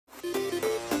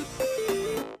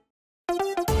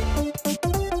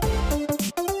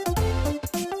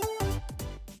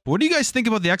What do you guys think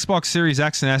about the Xbox Series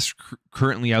X and S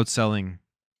currently outselling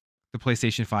the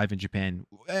PlayStation 5 in Japan?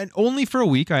 And only for a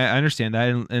week, I understand that.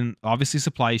 And obviously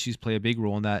supply issues play a big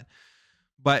role in that.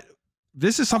 But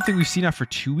this is something we've seen now for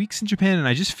 2 weeks in Japan. And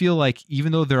I just feel like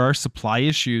even though there are supply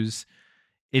issues,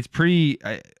 it's pretty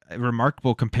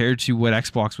remarkable compared to what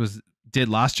Xbox did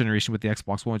last generation with the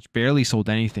Xbox One, which barely sold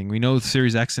anything. We know the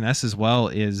Series X and S as well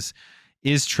is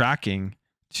tracking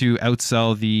to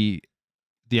outsell the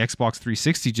Xbox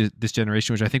 360 this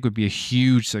generation, which I think would be a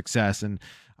huge success. And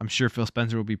I'm sure Phil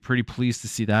Spencer will be pretty pleased to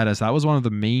see that, as that was one of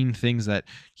the main things that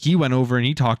he went over and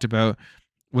he talked about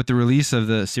with the release of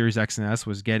the Series X and S,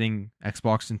 was getting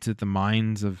Xbox into the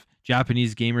minds of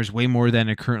Japanese gamers way more than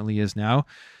it currently is now.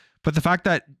 But the fact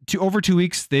that over 2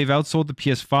 weeks they've outsold the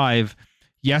PS5,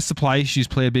 yes, supply issues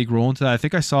play a big role into that. I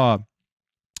think I saw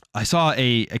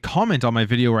a comment on my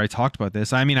video where I talked about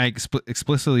this. I mean, I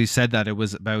explicitly said that it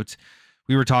was about,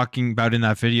 we were talking about in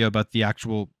that video about the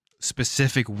actual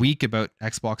specific week about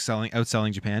Xbox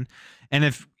outselling Japan. And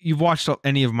if you've watched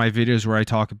any of my videos where I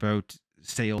talk about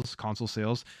sales, console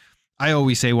sales, I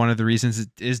always say one of the reasons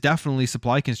is definitely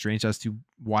supply constraints as to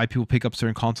why people pick up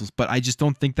certain consoles. But I just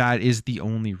don't think that is the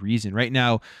only reason. Right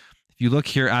now, if you look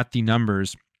here at the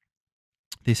numbers,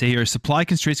 they say here, supply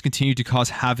constraints continue to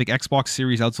cause havoc. Xbox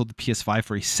Series outsold the PS5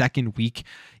 for a second week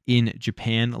in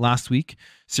Japan last week.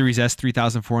 Series S,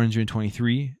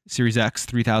 3,423. Series X,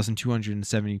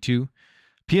 3,272.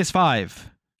 PS5,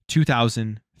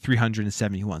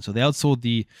 2,371. So they outsold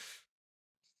the,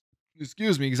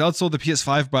 outsold the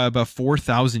PS5 by about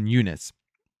 4,000 units.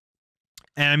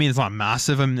 And I mean, it's not a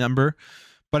massive a number,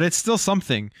 but it's still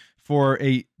something for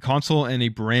a console and a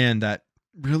brand that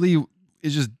really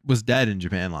was dead in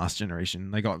Japan last generation,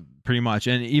 like pretty much.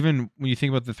 And even when you think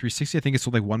about the 360, I think it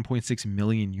sold like 1.6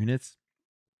 million units,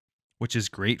 which is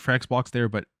great for Xbox there,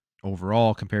 but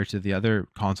overall compared to the other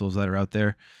consoles that are out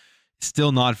there,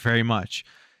 still not very much.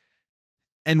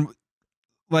 And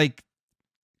like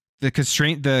the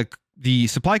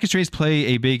supply constraints play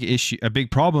a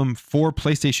big problem for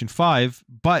PlayStation 5.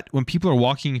 But when people are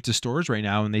walking into stores right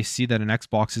now and they see that an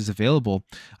Xbox is available,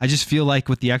 I just feel like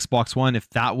with the Xbox One, if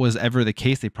that was ever the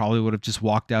case, they probably would have just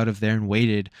walked out of there and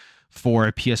waited for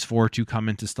a PS4 to come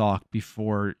into stock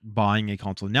before buying a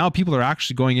console. Now people are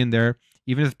actually going in there,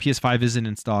 even if the PS5 isn't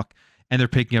in stock, and they're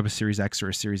picking up a Series X or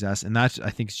a Series S. And that, I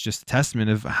think, is just a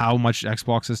testament of how much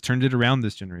Xbox has turned it around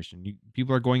this generation.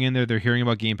 People are going in there, they're hearing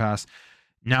about Game Pass.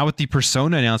 Now with the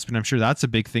Persona announcement, I'm sure that's a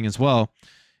big thing as well.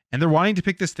 And they're wanting to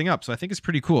pick this thing up. So I think it's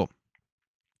pretty cool.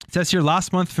 It says here,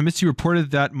 last month, Famitsu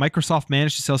reported that Microsoft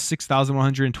managed to sell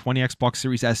 6,120 Xbox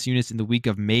Series S units in the week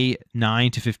of May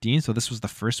 9 to 15. So this was the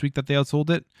first week that they outsold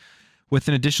it, with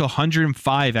an additional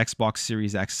 105 Xbox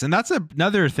Series X. And that's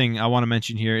another thing I want to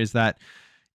mention here, is that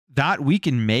week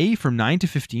in May from 9 to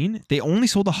 15, they only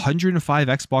sold 105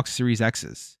 Xbox Series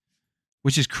X's,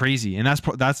 which is crazy. And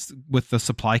that's with the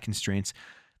supply constraints.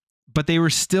 But they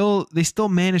still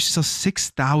managed to sell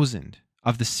 6,000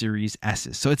 of the Series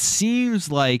S's. So it seems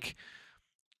like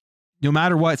no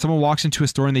matter what, someone walks into a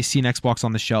store and they see an Xbox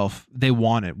on the shelf, they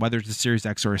want it, whether it's a Series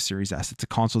X or a Series S. It's a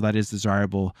console that is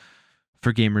desirable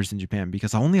for gamers in Japan,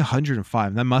 because only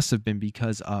 105. That must have been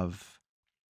because of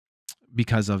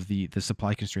the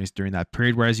supply constraints during that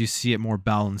period, whereas you see it more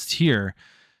balanced here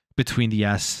between the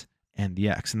S and the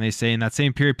X. And they say in that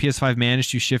same period, PS5 managed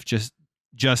to shift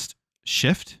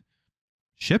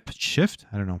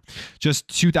I don't know, just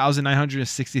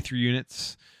 2,963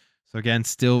 units. So again,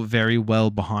 still very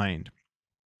well behind.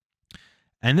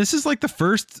 And this is like the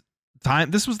first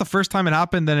time, this was the first time it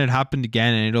happened, then it happened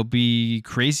again, and it'll be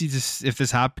crazy if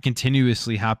this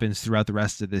continuously happens throughout the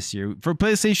rest of this year. For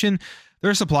PlayStation,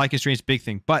 there are supply constraints, big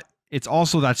thing, but it's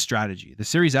also that strategy. The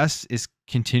Series S is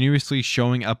continuously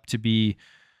showing up to be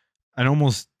an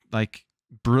almost like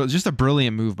just a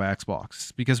brilliant move by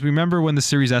Xbox. Because remember when the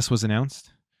Series S was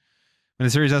announced? When the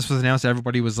Series S was announced,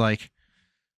 everybody was like,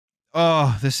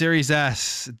 oh, the Series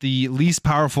S, the least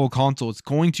powerful console. It's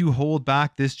going to hold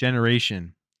back this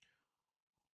generation.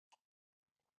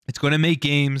 It's going to make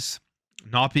games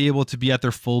not be able to be at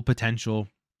their full potential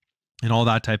and all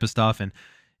that type of stuff. And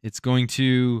it's going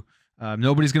to,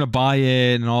 nobody's going to buy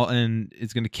it and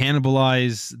it's going to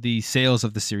cannibalize the sales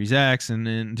of the Series X.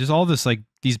 And just all this, like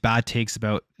these bad takes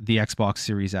about the Xbox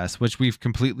Series S, which we've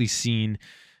completely seen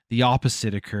the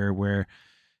opposite occur, where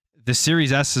the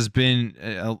Series S has been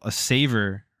a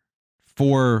saver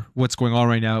for what's going on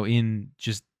right now in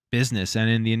just business and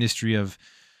in the industry of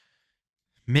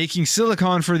making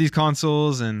silicon for these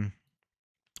consoles and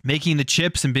making the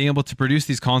chips and being able to produce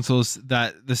these consoles,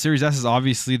 that the Series S is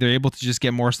obviously, they're able to just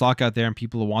get more stock out there and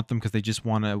people will want them because they just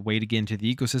want a way to get into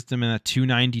the ecosystem. And at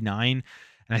 $299, and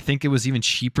I think it was even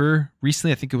cheaper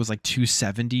recently. I think it was like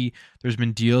 $270. There's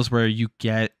been deals where you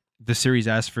get the Series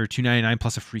S for $299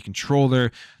 plus a free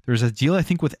controller. There's a deal I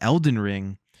think with Elden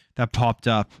Ring that popped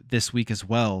up this week as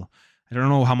well. I don't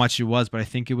know how much it was, but I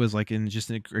think it was like in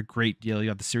just a great deal. You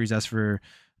got the Series S for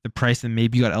the price, and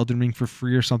maybe you got Elden Ring for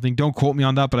free or something. Don't quote me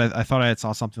on that, but I thought I had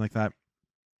saw something like that.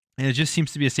 And it just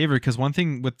seems to be a saver, because one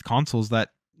thing with consoles that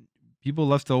people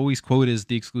love to always quote is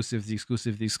the exclusives, the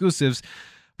exclusive, the exclusives.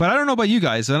 But I don't know about you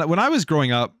guys. When I was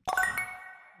growing up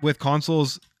with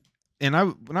consoles, and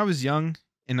when I was young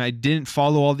and I didn't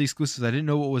follow all the exclusives, I didn't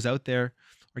know what was out there, or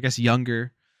I guess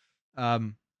younger.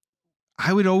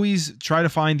 I would always try to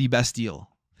find the best deal.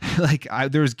 Like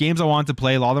there was games I wanted to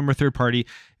play. A lot of them were third party. It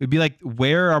would be like,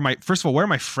 where are my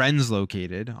friends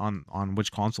located on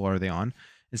which console are they on?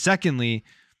 And secondly,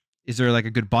 is there like a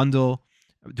good bundle?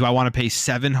 Do I want to pay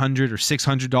 $700 or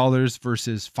 $600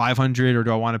 versus $500, or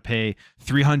do I want to pay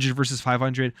 $300 versus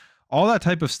 $500? All that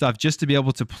type of stuff, just to be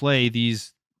able to play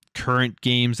these current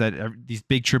games, these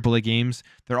big AAA games,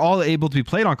 they're all able to be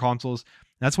played on consoles.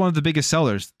 That's one of the biggest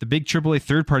sellers. The big AAA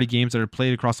third-party games that are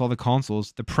played across all the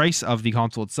consoles, the price of the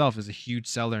console itself is a huge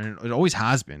seller, and it always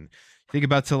has been. Think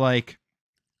about to like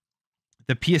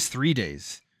the PS3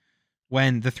 days,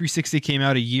 when the 360 came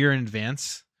out a year in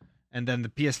advance, and then the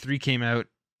PS3 came out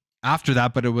after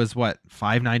that, but it was what,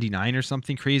 $599 or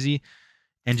something crazy,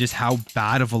 and just how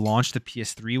bad of a launch the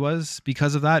PS3 was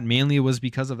because of that. Mainly, it was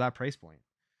because of that price point,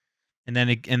 and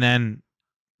then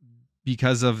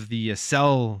because of the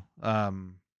cell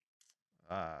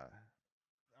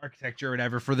architecture or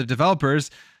whatever for the developers.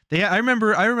 I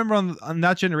remember on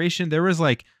that generation, there was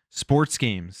like sports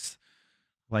games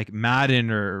like Madden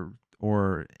or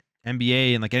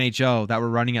NBA and like NHL that were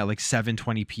running at like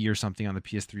 720p or something on the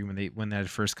PS3 when they had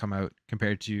first come out,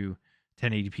 compared to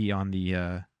 1080p on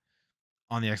the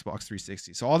Xbox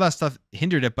 360. So all that stuff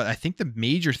hindered it, but I think the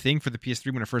major thing for the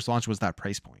PS3 when it first launched was that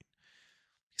price point.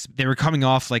 They were coming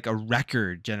off like a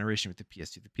record generation with the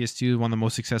PS2. The PS2 is one of the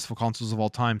most successful consoles of all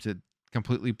time to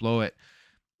completely blow it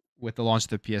with the launch of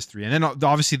the PS3. And then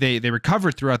obviously they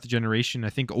recovered throughout the generation.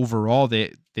 I think overall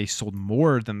they sold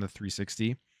more than the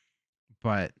 360,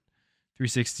 but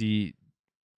 360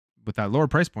 with that lower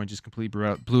price point just completely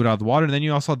blew it out of the water. And then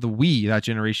you also had the Wii, that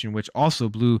generation, which also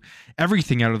blew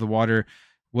everything out of the water,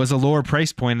 was a lower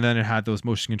price point, and then it had those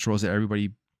motion controls that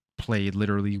everybody played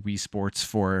literally Wii Sports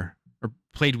for, or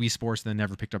played Wii Sports and then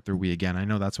never picked up their Wii again. I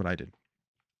know that's what I did.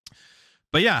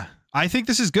 But yeah, I think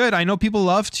this is good. I know people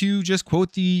love to just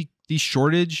quote the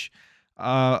shortage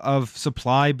of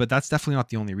supply, but that's definitely not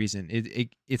the only reason.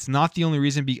 It's not the only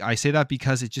reason. I say that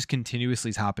because it just continuously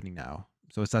is happening now.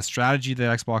 So it's that strategy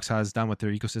that Xbox has done with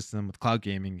their ecosystem, with cloud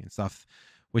gaming and stuff,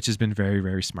 which has been very,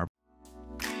 very smart.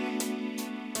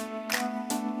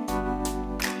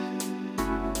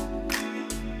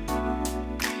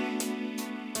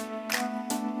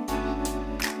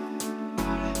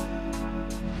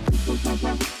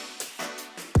 Bye.